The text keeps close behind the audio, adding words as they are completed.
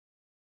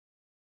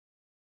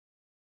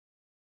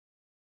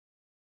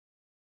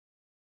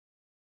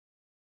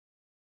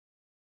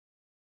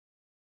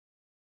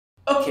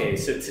Okay,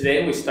 so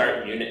today we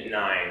start Unit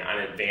 9 on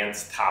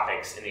advanced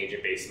topics in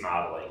agent-based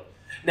modeling.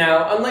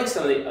 Now, unlike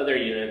some of the other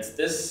units,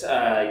 this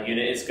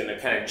unit is going to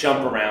kind of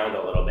jump around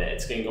a little bit.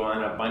 It's going to go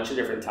on a bunch of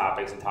different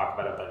topics and talk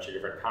about a bunch of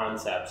different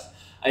concepts.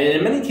 And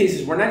in many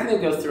cases, we're not going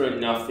to go through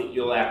enough that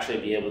you'll actually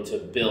be able to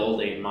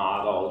build a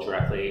model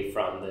directly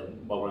from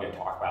what we're going to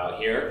talk about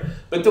here.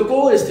 But the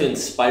goal is to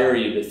inspire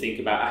you to think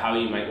about how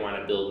you might want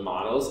to build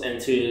models and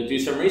to do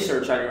some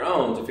research on your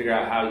own to figure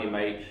out how you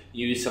might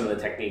use some of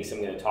the techniques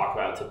I'm going to talk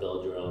about to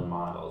build your own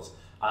models.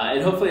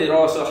 And hopefully it'll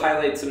also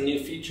highlight some new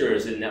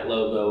features in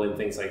NetLogo and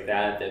things like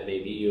that that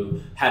maybe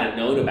you hadn't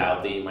known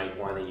about that you might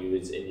want to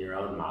use in your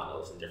own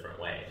models in different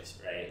ways,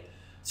 right?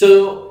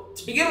 So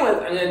to begin with,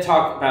 I'm going to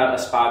talk about a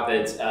spot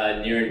that's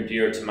near and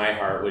dear to my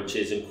heart, which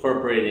is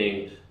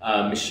incorporating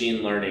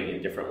machine learning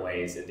in different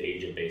ways into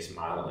agent-based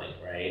modeling,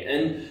 right?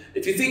 And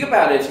if you think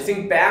about it, if you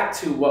think back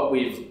to what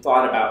we've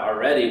thought about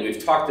already,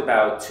 we've talked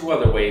about two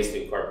other ways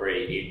to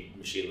incorporate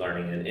machine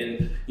learning. And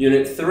in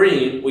Unit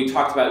 3, we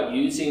talked about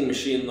using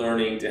machine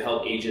learning to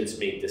help agents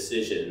make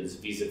decisions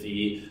vis-a-vis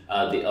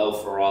the L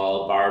for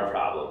all bar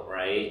problem,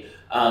 right?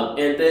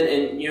 And then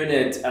in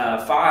Unit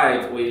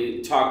 5,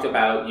 we talked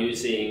about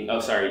using,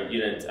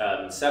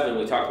 Unit 7,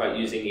 we talked about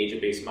using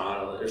agent-based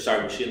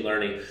machine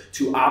learning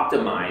to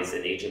optimize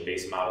an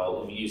agent-based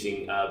model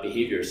using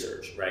behavior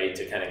search, right?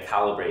 To kind of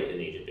calibrate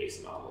an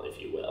agent-based model, if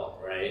you will,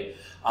 right?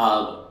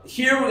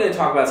 Here we're going to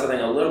talk about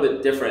something a little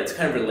bit different. It's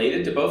kind of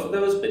related to both of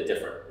those, but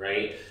different,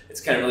 right?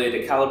 It's kind of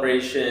related to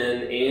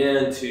calibration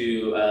and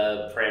to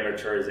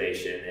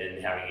parameterization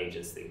and having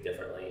agents think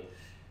differently.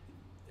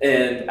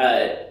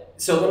 And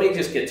so let me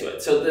just get to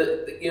it. So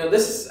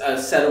this is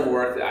a set of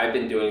work that I've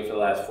been doing for the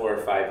last 4 or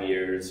 5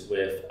 years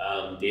with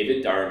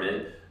David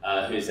Darman,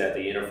 who's at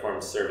the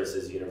Uniformed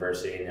Services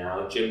University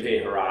now,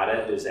 Junpei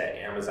Harada, who's at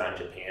Amazon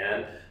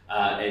Japan,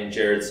 and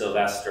Jared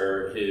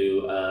Sylvester,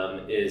 who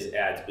is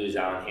at Booz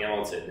Allen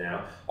Hamilton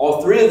now.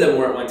 All three of them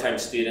were at one time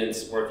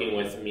students working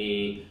with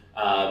me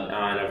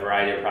on a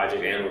variety of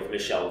projects, and with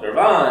Michelle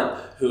Gervon,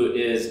 who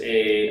is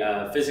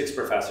a physics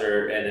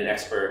professor and an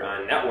expert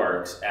on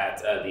networks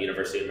at the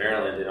University of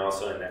Maryland, and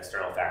also an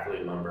external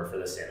faculty member for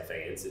the Santa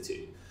Fe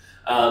Institute.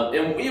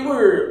 And we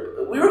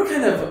were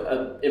kind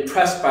of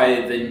impressed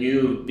by the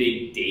new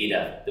big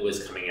data that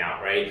was coming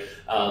out, right?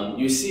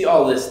 You see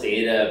all this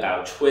data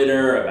about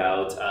Twitter,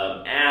 about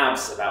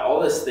apps, about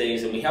all these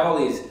things, and we have all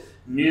these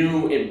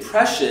new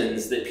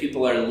impressions that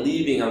people are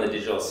leaving on the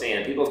digital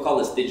sand. People have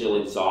called this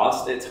digital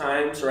exhaust at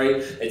times, right?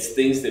 It's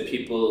things that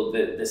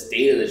this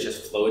data that's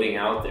just floating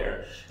out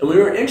there. And we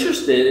were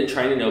interested in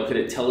trying to know, could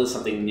it tell us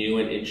something new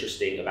and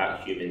interesting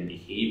about human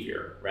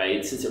behavior,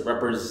 right? Since it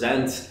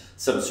represents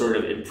some sort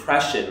of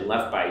impression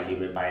left by a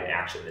human by an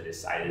action that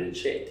decided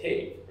to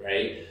take,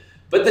 right?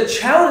 But the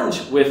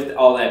challenge with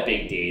all that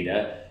big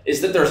data is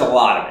that there's a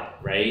lot of it,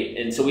 right?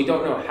 And so we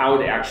don't know how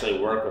to actually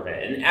work with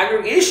it. And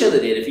aggregation of the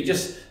data, if you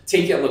just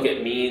take a look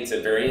at means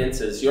and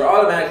variances, you're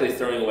automatically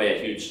throwing away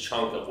a huge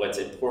chunk of what's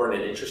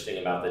important and interesting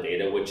about the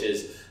data, which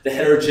is the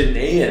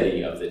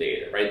heterogeneity of the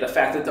data, right? The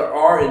fact that there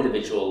are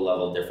individual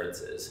level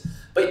differences.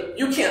 But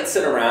you can't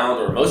sit around,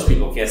 or most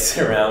people can't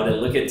sit around and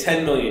look at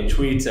 10 million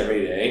tweets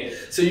every day.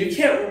 So you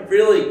can't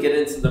really get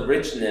into the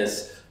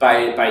richness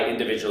by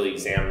individually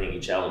examining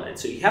each element.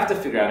 So you have to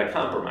figure out a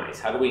compromise.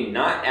 How do we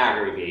not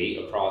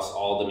aggregate across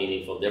all the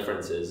meaningful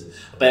differences,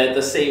 but at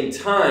the same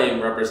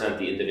time represent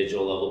the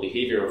individual level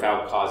behavior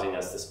without causing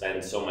us to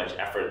spend so much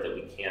effort that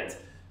we can't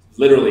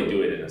literally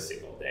do it in a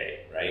single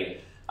day, right?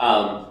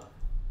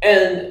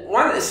 And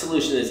one of the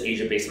solutions is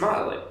agent-based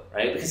modeling,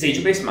 right? Because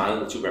agent-based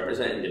modeling lets you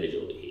represent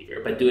individual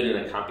behavior, but do it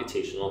in a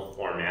computational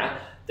format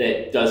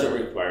that doesn't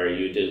require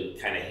you to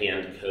kind of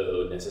hand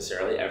code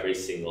necessarily every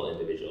single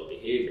individual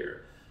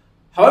behavior.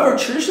 However,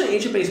 traditionally,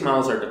 agent-based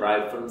models are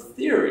derived from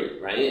theory,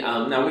 right?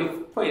 Now,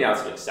 we've pointed out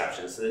some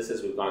exceptions to this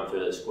as we've gone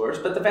through this course,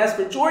 but the vast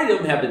majority of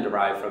them have been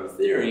derived from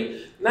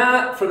theory,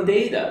 not from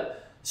data.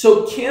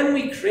 So can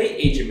we create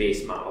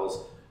agent-based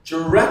models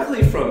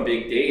directly from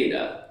big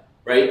data,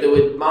 right, that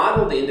would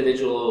model the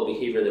individual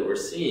behavior that we're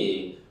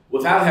seeing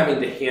without having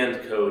to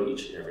hand code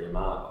each and every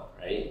model,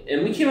 right?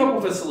 And we came up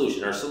with a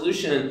solution. Our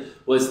solution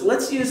was,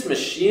 let's use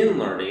machine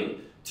learning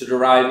to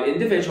derive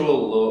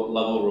individual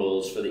level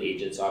rules for the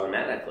agents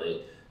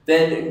automatically,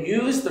 then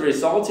use the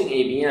resulting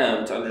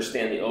ABM to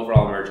understand the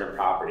overall emergent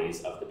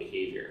properties of the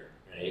behavior,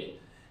 right?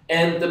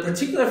 And the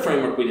particular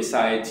framework we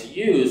decided to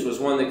use was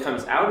one that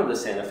comes out of the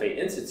Santa Fe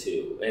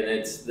Institute, and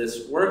it's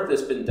this work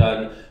that's been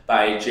done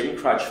by Jim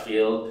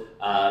Crutchfield,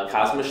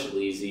 Cosmo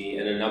Schlese,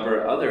 and a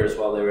number of others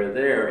while they were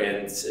there,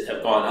 and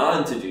have gone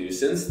on to do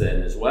since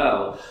then as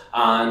well,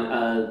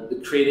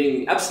 on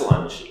creating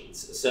epsilon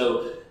machines.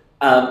 So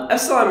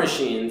epsilon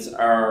machines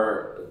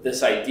are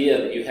this idea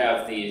that you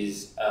have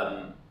these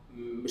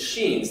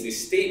machines,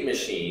 these state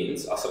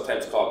machines,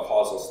 sometimes called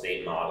causal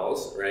state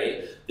models,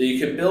 right, that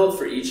you can build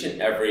for each and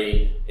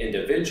every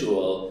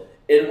individual,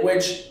 in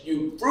which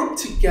you group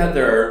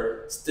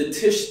together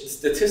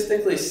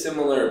statistically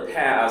similar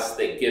paths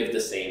that give the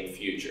same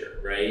future,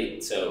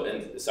 right? So,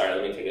 and sorry,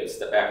 let me take a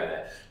step back on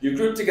that. You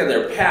group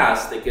together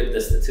paths that give the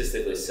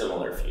statistically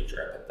similar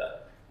future. I put the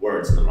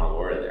words in the wrong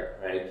order there,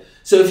 right?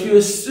 So if you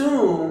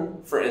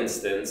assume, for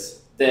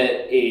instance,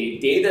 that a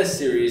data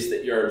series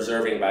that you're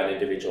observing about an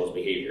individual's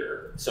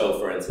behavior, so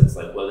for instance,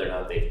 like whether or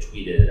not they've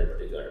tweeted at a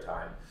particular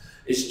time,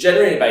 is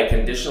generated by a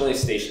conditionally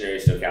stationary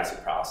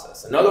stochastic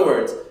process. In other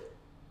words,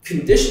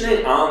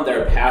 conditioning on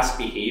their past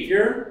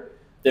behavior,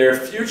 their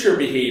future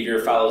behavior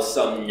follows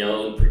some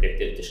known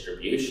predictive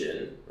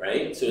distribution,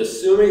 right? So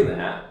assuming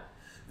that,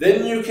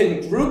 then you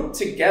can group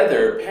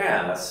together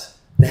paths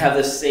that have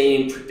the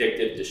same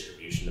predictive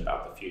distribution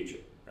about the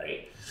future,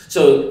 right?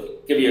 So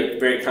give you a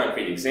very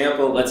concrete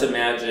example. Let's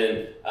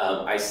imagine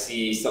I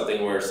see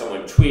something where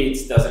someone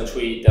tweets, doesn't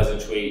tweet,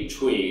 doesn't tweet,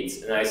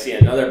 tweets, and I see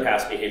another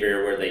past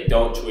behavior where they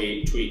don't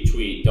tweet, tweet,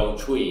 tweet, don't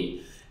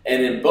tweet.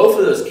 And in both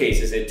of those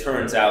cases, it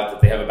turns out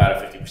that they have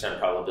about a 50%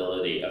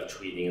 probability of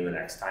tweeting in the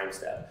next time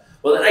step.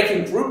 Well, then I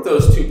can group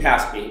those two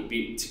paths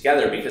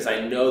together because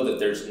I know that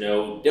there's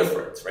no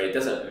difference, right? It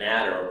doesn't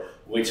matter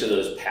which of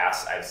those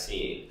paths I've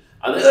seen.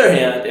 On the other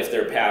hand, if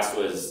their past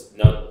was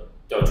no,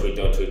 don't tweet,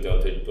 don't tweet,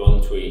 don't tweet,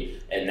 don't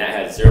tweet, and that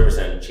has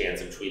 0%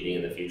 chance of tweeting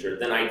in the future,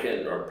 then I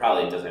can, or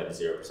probably it doesn't have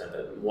 0%,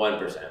 but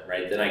 1%,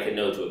 right? Then I can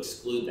know to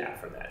exclude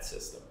that from that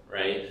system,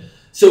 right?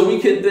 So we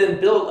could then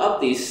build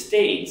up these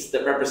states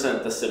that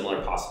represent the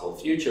similar possible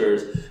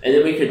futures, and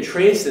then we could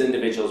trace an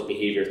individual's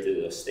behavior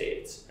through those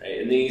states, right?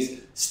 And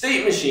these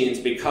state machines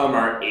become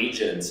our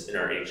agents in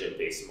our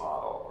agent-based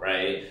model,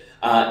 right?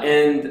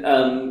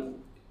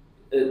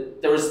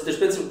 There's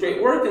been some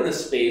great work in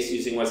this space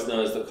using what's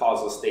known as the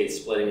causal state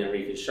splitting and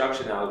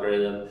reconstruction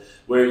algorithm,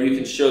 where you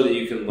can show that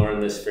you can learn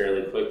this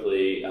fairly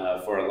quickly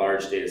for a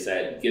large data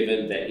set,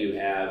 given that you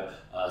have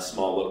a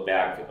small look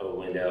back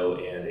window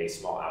and a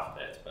small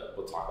alphabet. But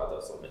we'll talk about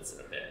those limits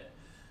in a bit.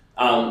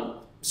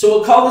 So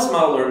we'll call this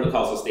model learn the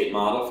causal state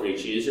model for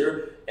each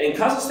user. And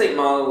causal state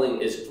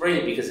modeling is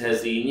great because it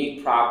has the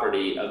unique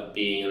property of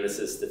being, and this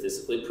is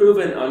statistically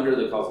proven under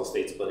the causal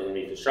state splitting and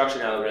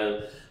reconstruction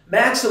algorithm,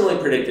 maximally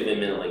predictive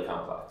and minimally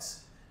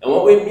complex. And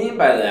what we mean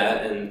by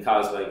that, and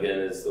Causal again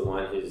is the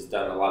one who's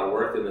done a lot of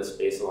work in this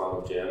space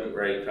along with Jim,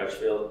 right,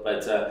 Crutchfield,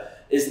 but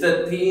is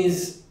that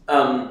these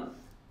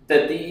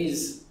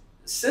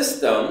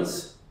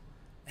systems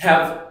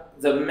have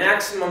the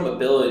maximum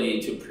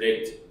ability to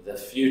predict the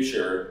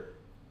future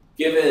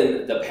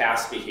given the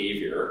past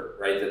behavior,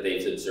 right, that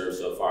they've observed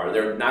so far.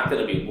 They're not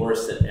going to be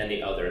worse than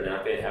any other. They're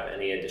not going to have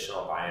any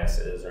additional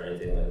biases or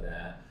anything like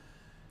that.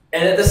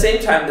 And at the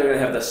same time, they're going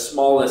to have the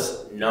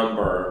smallest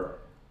number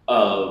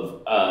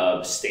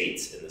of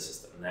states in the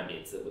system. And that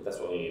means that's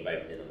what we mean by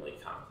minimally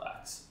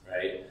complex,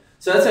 right?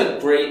 So that's a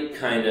great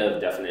kind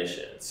of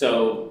definition.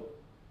 So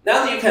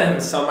now that you kind of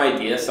have some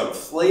idea, some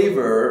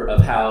flavor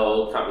of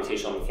how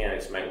computational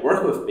mechanics might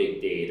work with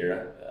big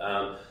data,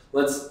 I'm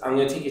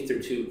going to take you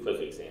through two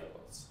quick examples.